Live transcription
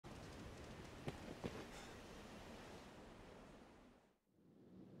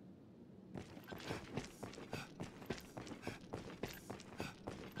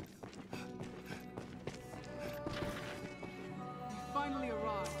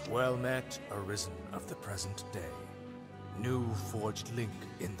Well met, Arisen of the present day. New forged link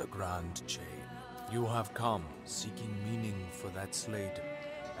in the grand chain. You have come, seeking meaning for that slate,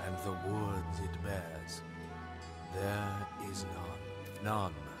 and the words it bears. There is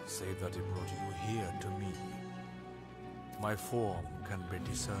none save that it brought you here to me. My form can be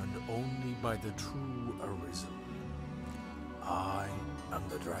discerned only by the true Arisen. I am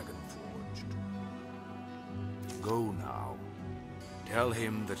the Dragon Forged. Go now. Tell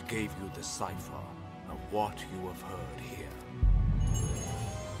him that gave you the cipher of what you have heard here.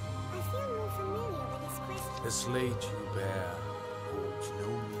 I feel more familiar with his crystal. The slate you bear holds no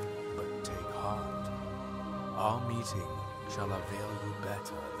meaning, but take heart. Our meeting shall avail you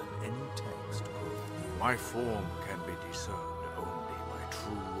better than any text could. My form can be discerned only by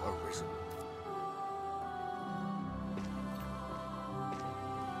true Arisen.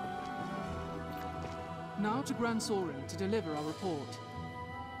 Now to Grand Sorin to deliver our report.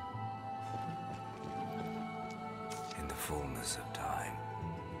 In the fullness of time,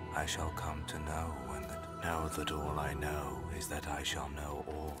 I shall come to know know that all I know is that I shall know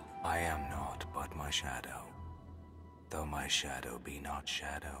all. I am not but my shadow, though my shadow be not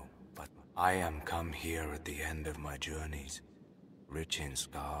shadow, but I am come here at the end of my journeys, rich in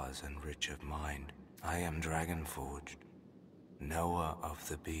scars and rich of mind. I am Dragon Forged, knower of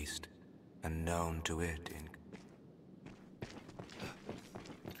the beast, and known to it in...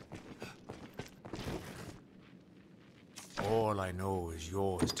 All I know is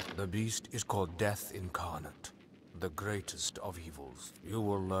yours. The beast is called Death Incarnate, the greatest of evils. You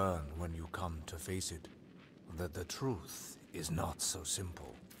will learn when you come to face it that the truth is not so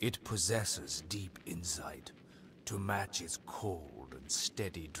simple. It possesses deep insight to match its cold and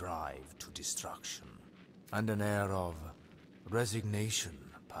steady drive to destruction. And an air of resignation,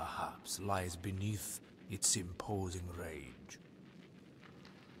 perhaps, lies beneath its imposing rage.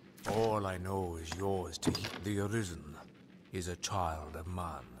 All I know is yours to heal. The Arisen is a child of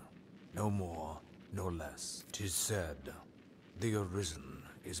man, no more, no less. 'Tis said, the Arisen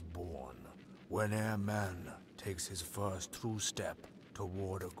is born whene'er man takes his first true step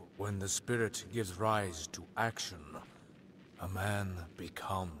toward a goal. When the spirit gives rise to action, a man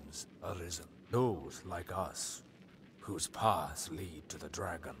becomes Arisen. Those like us, whose paths lead to the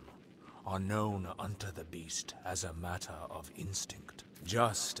dragon, are known unto the beast as a matter of instinct,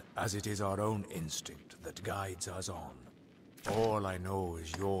 just as it is our own instinct that guides us on. All I know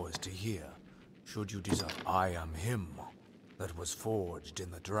is yours to hear, should you desire. I am him that was forged in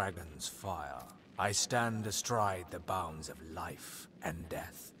the dragon's fire. I stand astride the bounds of life and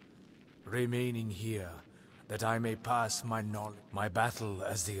death, remaining here that I may pass my knowledge. My battle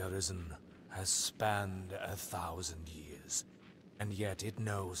as the Arisen has spanned 1,000 years, and yet it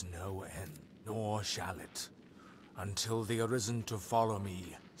knows no end, nor shall it, until the Arisen to follow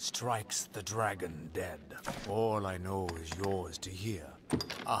me strikes the dragon dead. All I know is yours to hear.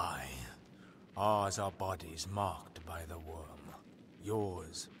 Ours are bodies marked by the worm.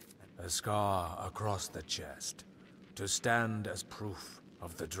 Yours, a scar across the chest, to stand as proof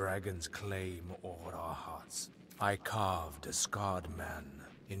of the dragon's claim o'er our hearts. I carved a scarred man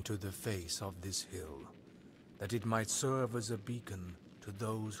into the face of this hill, that it might serve as a beacon to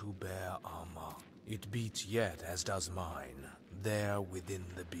those who bear our mark. It beats yet as does mine, there within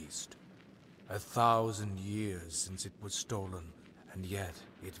the beast. 1,000 years since it was stolen, and yet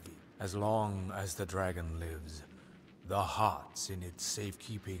it be. As long as the dragon lives, the hearts in its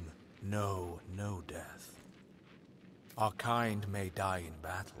safekeeping know no death. Our kind may die in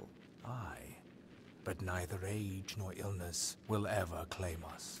battle, aye, but neither age nor illness will ever claim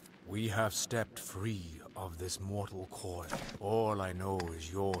us. We have stepped free of this mortal coil. All I know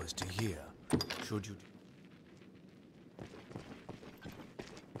is yours to hear, should you...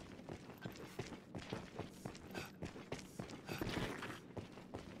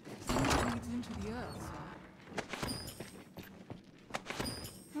 Leads into the earth.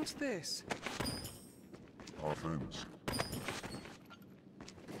 What's this? Our friends.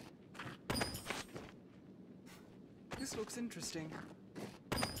 This looks interesting.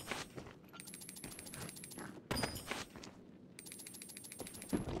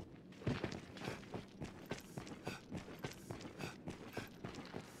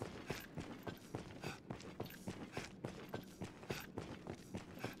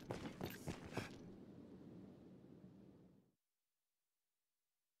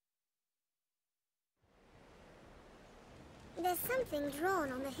 There's something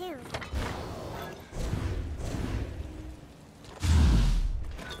drawn on the hill.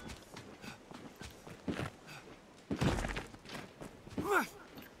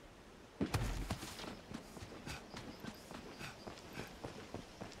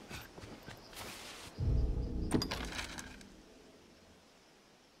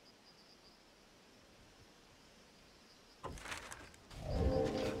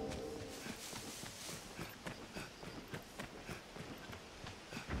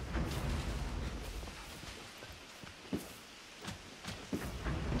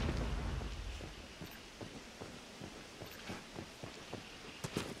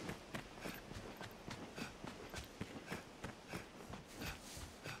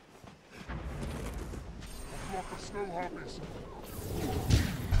 There's no harpies.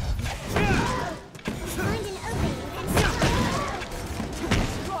 Find an opening and strike.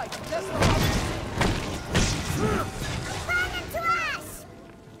 Right, that's the harpy. Burn them to ash!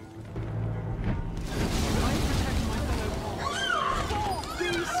 I'm protecting my fellow pawn. Oh,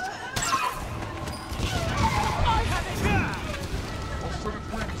 beast! I have it! I'll set its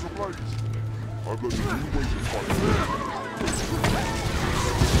wings ablaze. I've learned a new way to fight.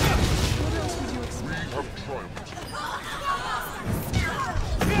 What else would you We expect? have triumphed.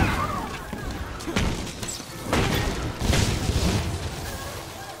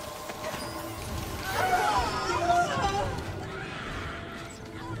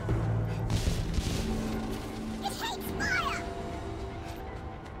 It hates fire!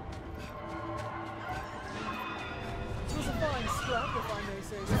 It was a fine scrap, if I may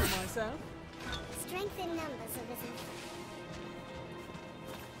say so myself. Strength in numbers, Arisen.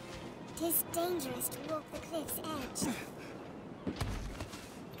 'Tis dangerous to walk the cliff's edge.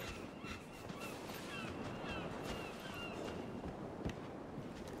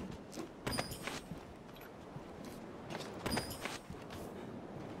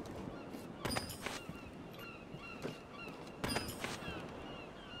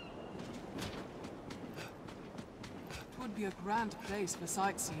 It would be a grand place for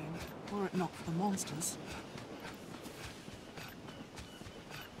sightseeing, were it not for the monsters.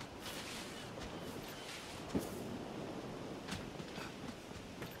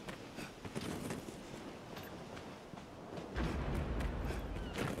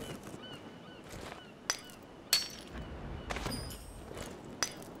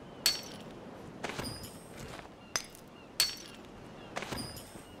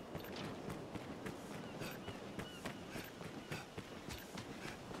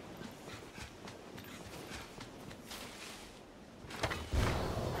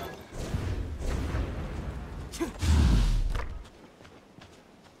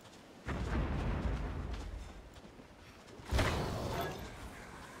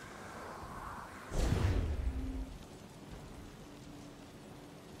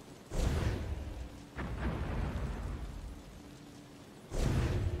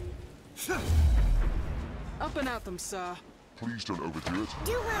 Up and at them, sir. Please don't overdo it.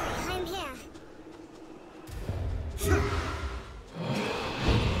 Do worry, I'm here.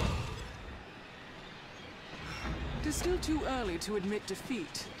 It is still too early to admit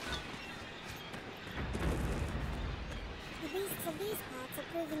defeat. The beasts of these parts are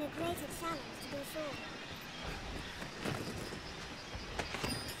proving a greater challenge, to be sure.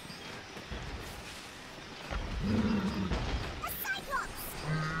 A cyclops!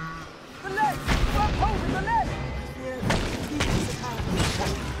 The leg! Grab hold of the leg!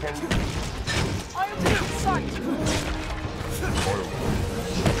 I am in sight!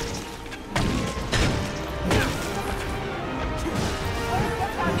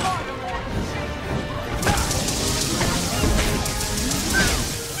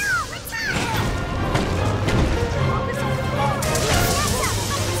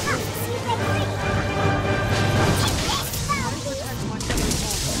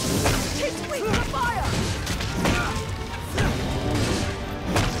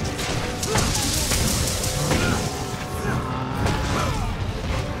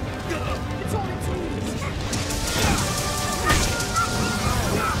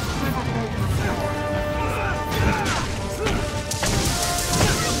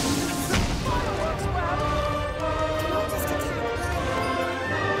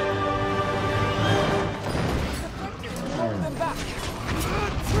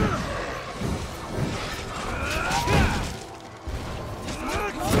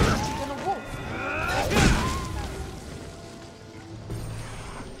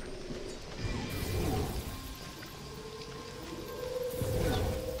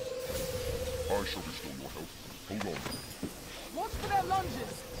 I shall restore your health. Hold on. Watch for their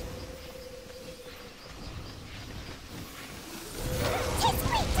lunges! It's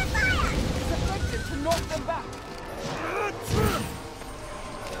weak to fire! It's effective to knock them back!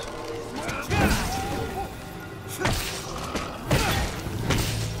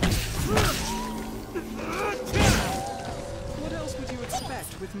 What else would you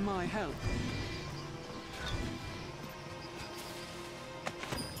expect with my help?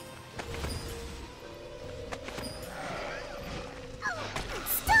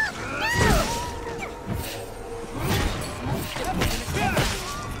 Stop!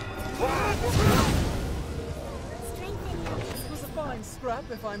 Strength in numbers. It was a fine scrap,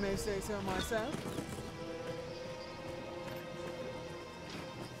 if I may say so myself.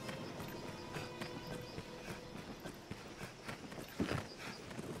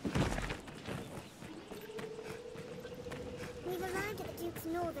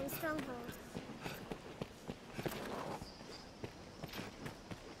 northern stronghold.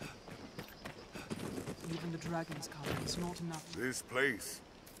 Even the dragons come. It's not enough. This place,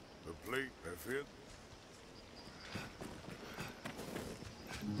 the plate they fit.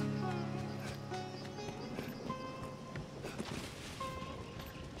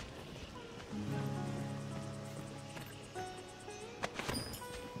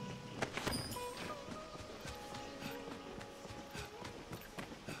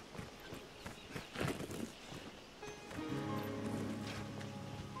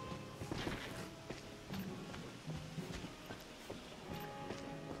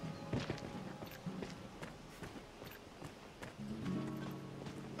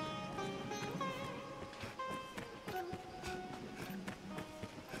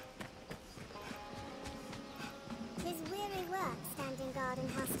 Standing guard in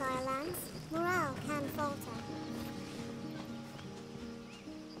hostile lands, morale can falter.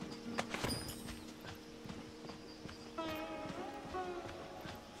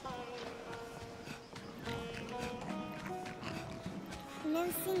 No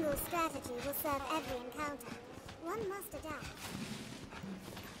single strategy will serve every encounter. One must adapt.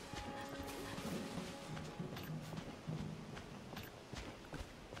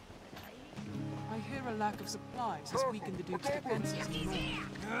 I hear a lack of supplies has weakened the Duke's defenses in the north.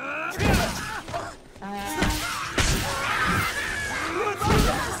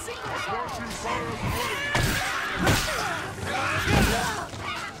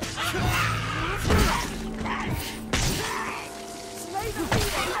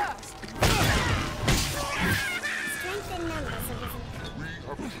 Strength in numbers, Arisen. We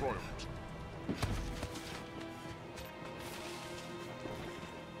have triumphed.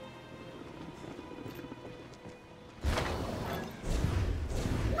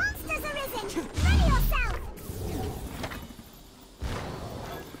 Monsters Arisen! Ready yourself!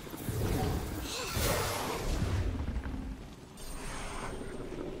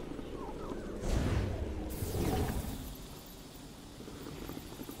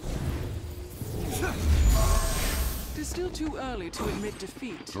 It is still too early to admit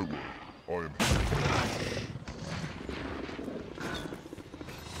defeat. Don't worry, I am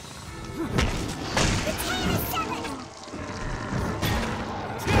The tail is severed!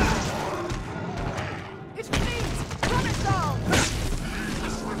 It bleeds! Run it down!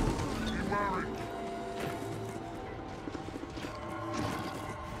 Be wary.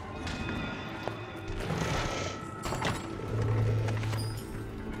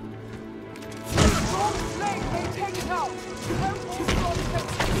 Strong flame may take it out! No more strong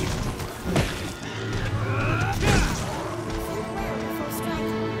defenses! Well before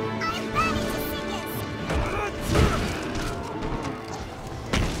striking. I am burning to fingers!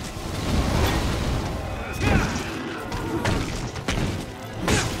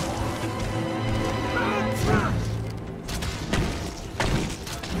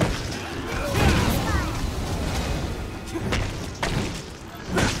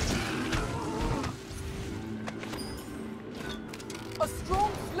 A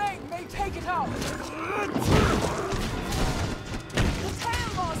strong flame may take it out! The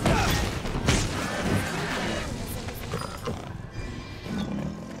Tailmaster!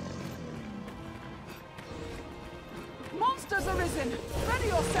 Monsters Arisen! Ready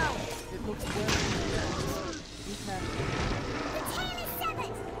yourself! It looks very good. Be careful. The tail is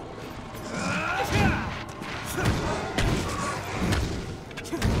severed!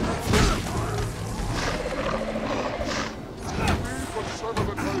 But sever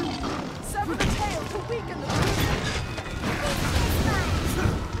the tail. Sever the tail to weaken the tree!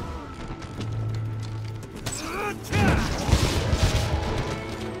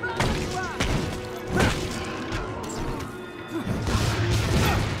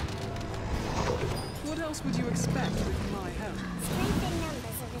 What else would you expect with my help? Strength in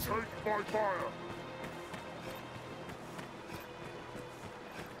numbers, Arisen. Take my fire.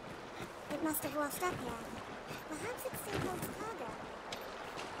 It must have washed up here. Perhaps it still holds cargo.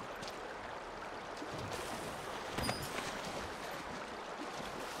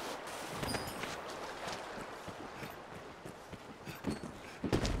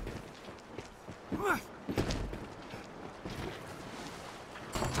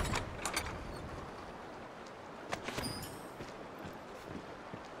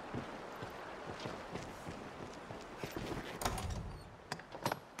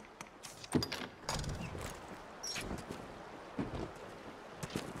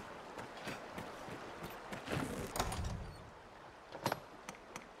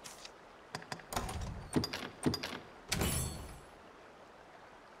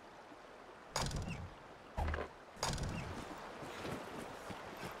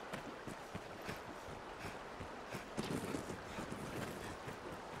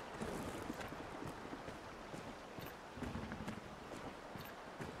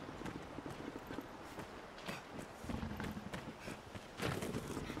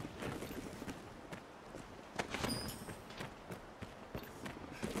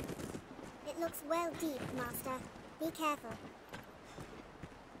 looks well deep, Master. Be careful.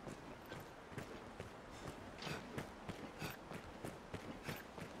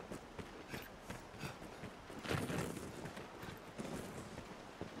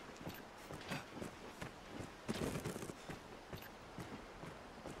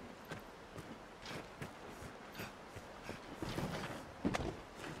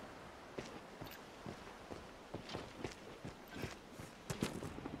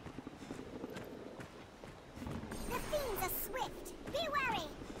 The fiends are swift. Be wary.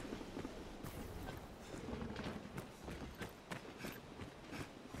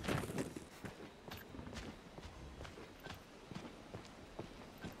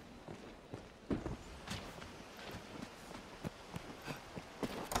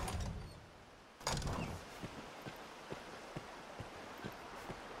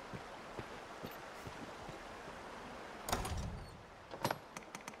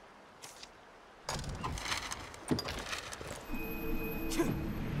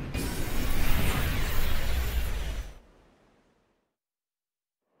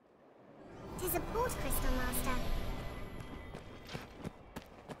 Tis a port crystal, Master.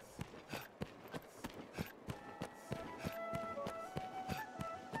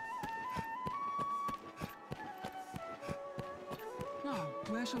 Now,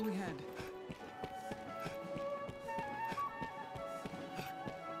 where shall we head?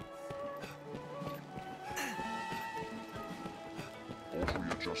 Or should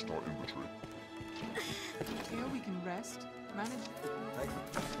we adjust our inventory? Here we can rest, manage...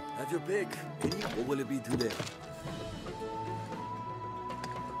 Have your pick. What will it be today?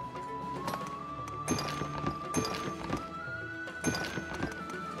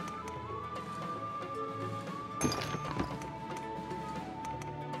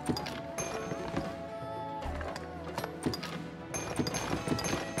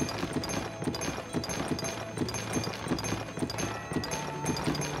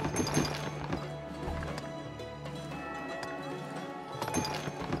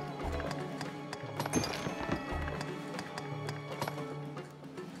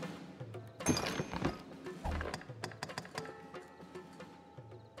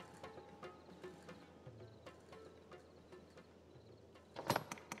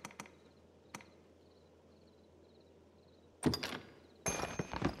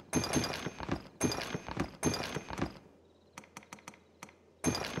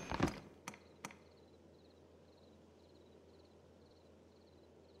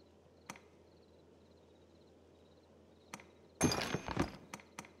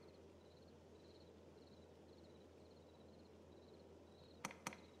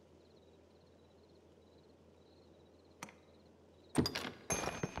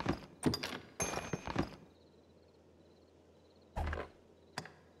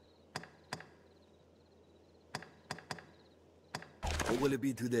 What will it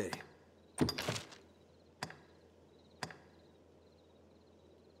be today?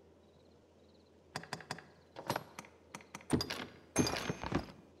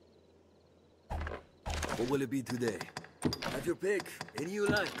 What will it be today? Have your pick. Any you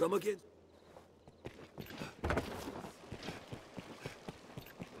like. Come again.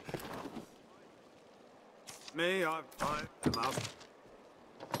 Me, I'm out.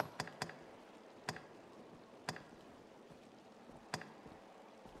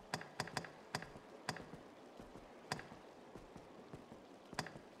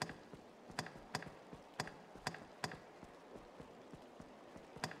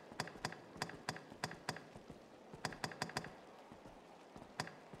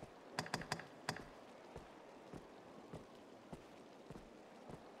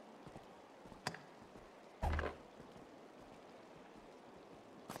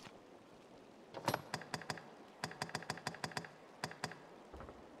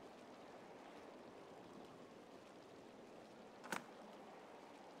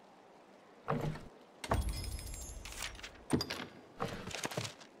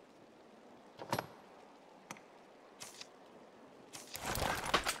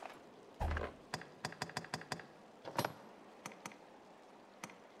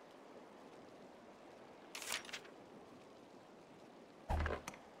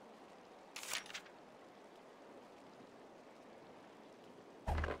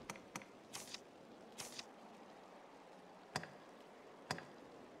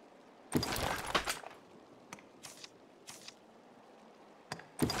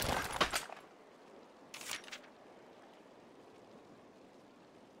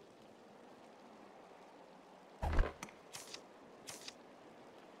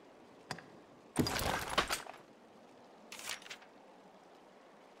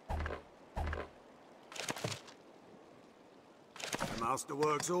 The master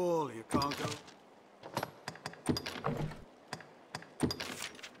works all, you can't go.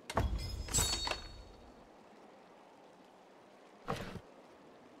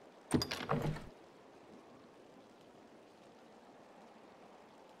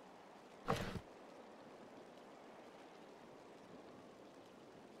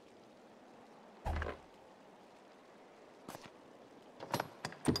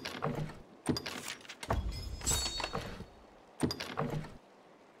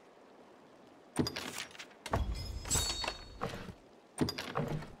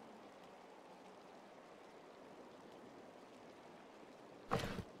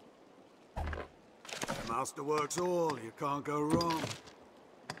 The master works all, you can't go wrong.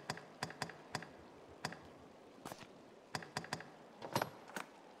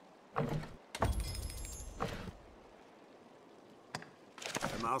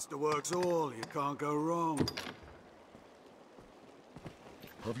 The master works all, you can't go wrong.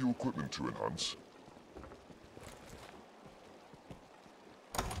 Have you equipment to enhance?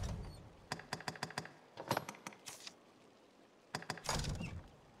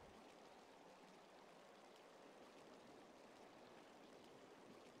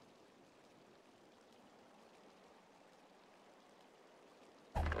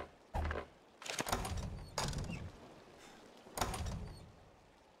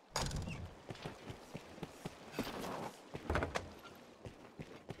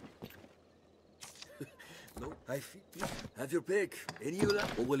 No, I feel. Have your pick. Any you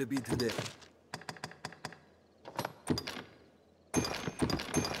like? What will it be today?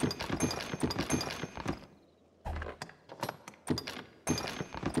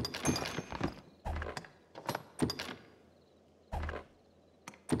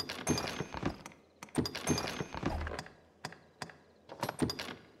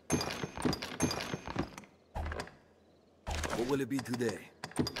 What will it be today?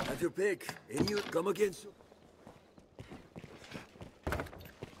 Have your pick. Any you come again soon?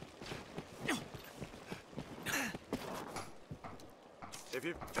 If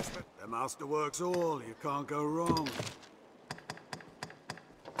you... The master works all, you can't go wrong.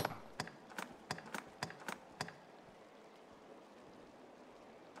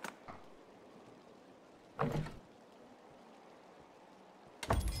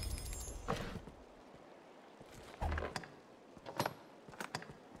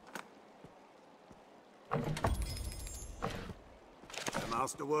 The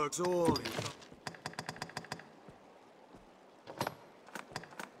master works all, you can't...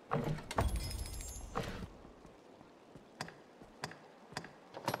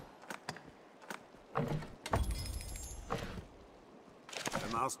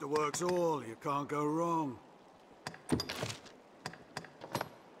 The master works all, you can't go wrong.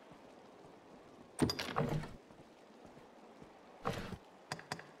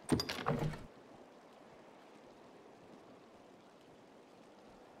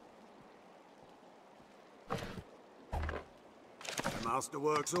 The master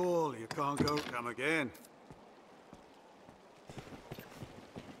works all, you can't go... Come again.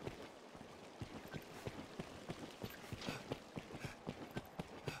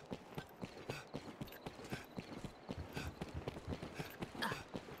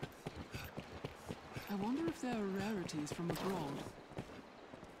 I wonder if there are rarities from abroad.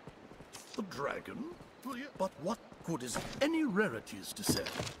 The dragon? Well, yeah, but what good is any rarities to sell?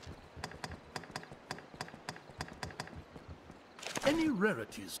 Any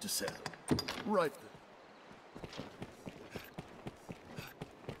rarities to sell? Right then.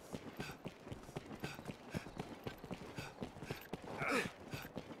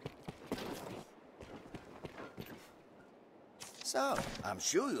 So, I'm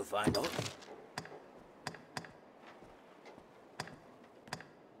sure you'll find out.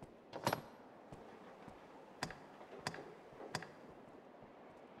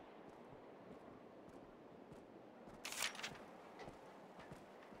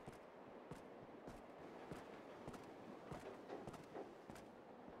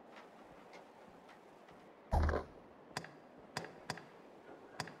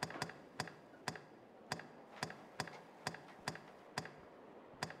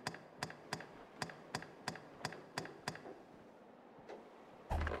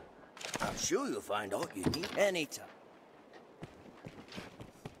 I'm sure you'll find out you need anytime.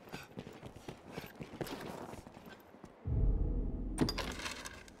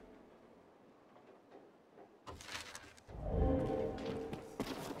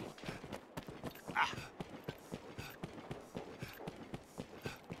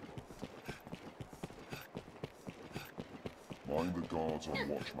 Mind the guards on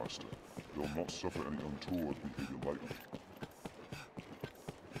watch, Master. They'll not suffer any untoward behavior lightly.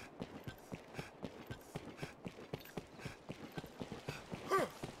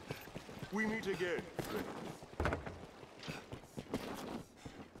 We meet again.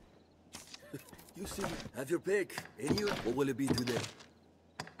 You see, have your pick. Any... What will it be today?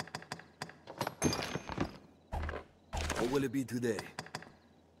 What will it be today?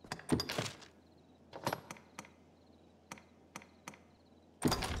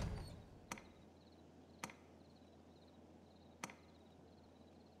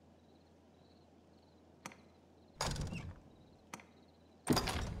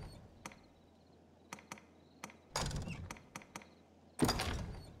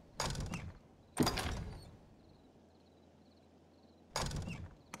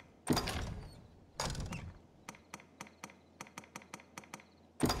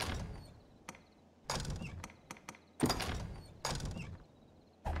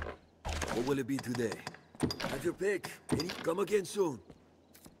 What will it be today? Have your pick. Any... Come again soon.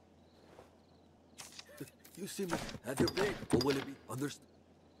 You see me. Have your pick. What will it be? Understand?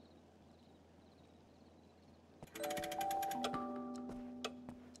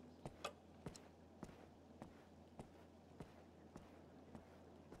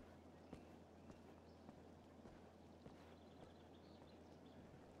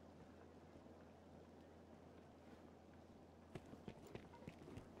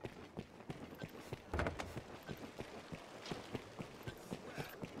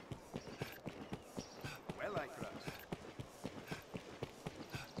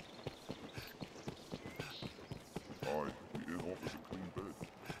 Aye, the inn offers a clean bed,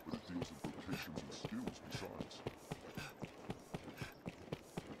 but it deals in vocations and skills besides.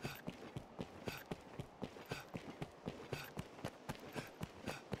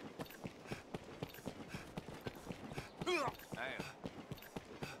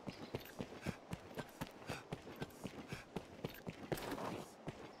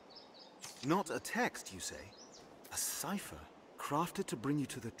 Not a text, you say? A cipher, crafted to bring you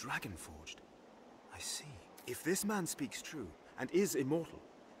to the Dragon Forged. I see. If this man speaks true, and is immortal,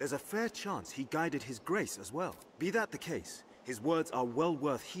 there's a fair chance he guided his grace as well. Be that the case, his words are well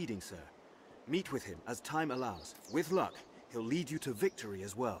worth heeding, sir. Meet with him as time allows. With luck, he'll lead you to victory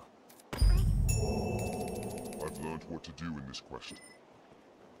as well. I've learned what to do in this quest.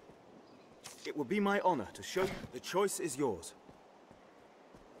 It will be my honor to show you. The choice is yours.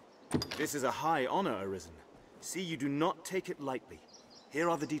 This is a high honor, Arisen. See you do not take it lightly. Here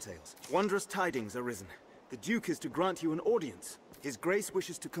are the details. Wondrous tidings, Arisen. The Duke is to grant you an audience. His Grace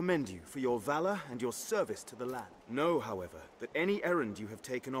wishes to commend you for your valor and your service to the land. Know, however, that any errand you have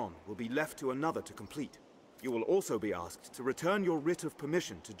taken on will be left to another to complete. You will also be asked to return your writ of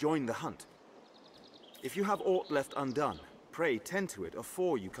permission to join the hunt. If you have aught left undone, pray tend to it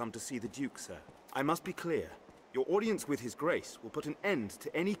afore you come to see the Duke, sir. I must be clear. Your audience with His Grace will put an end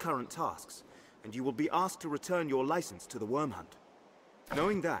to any current tasks, and you will be asked to return your license to the Worm Hunt.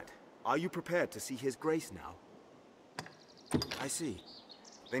 Knowing that, are you prepared to see His Grace now? I see.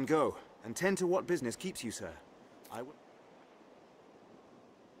 Then go, and tend to what business keeps you, sir. I will...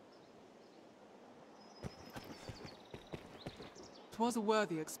 'Twas a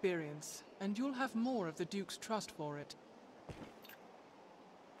worthy experience, and you'll have more of the Duke's trust for it.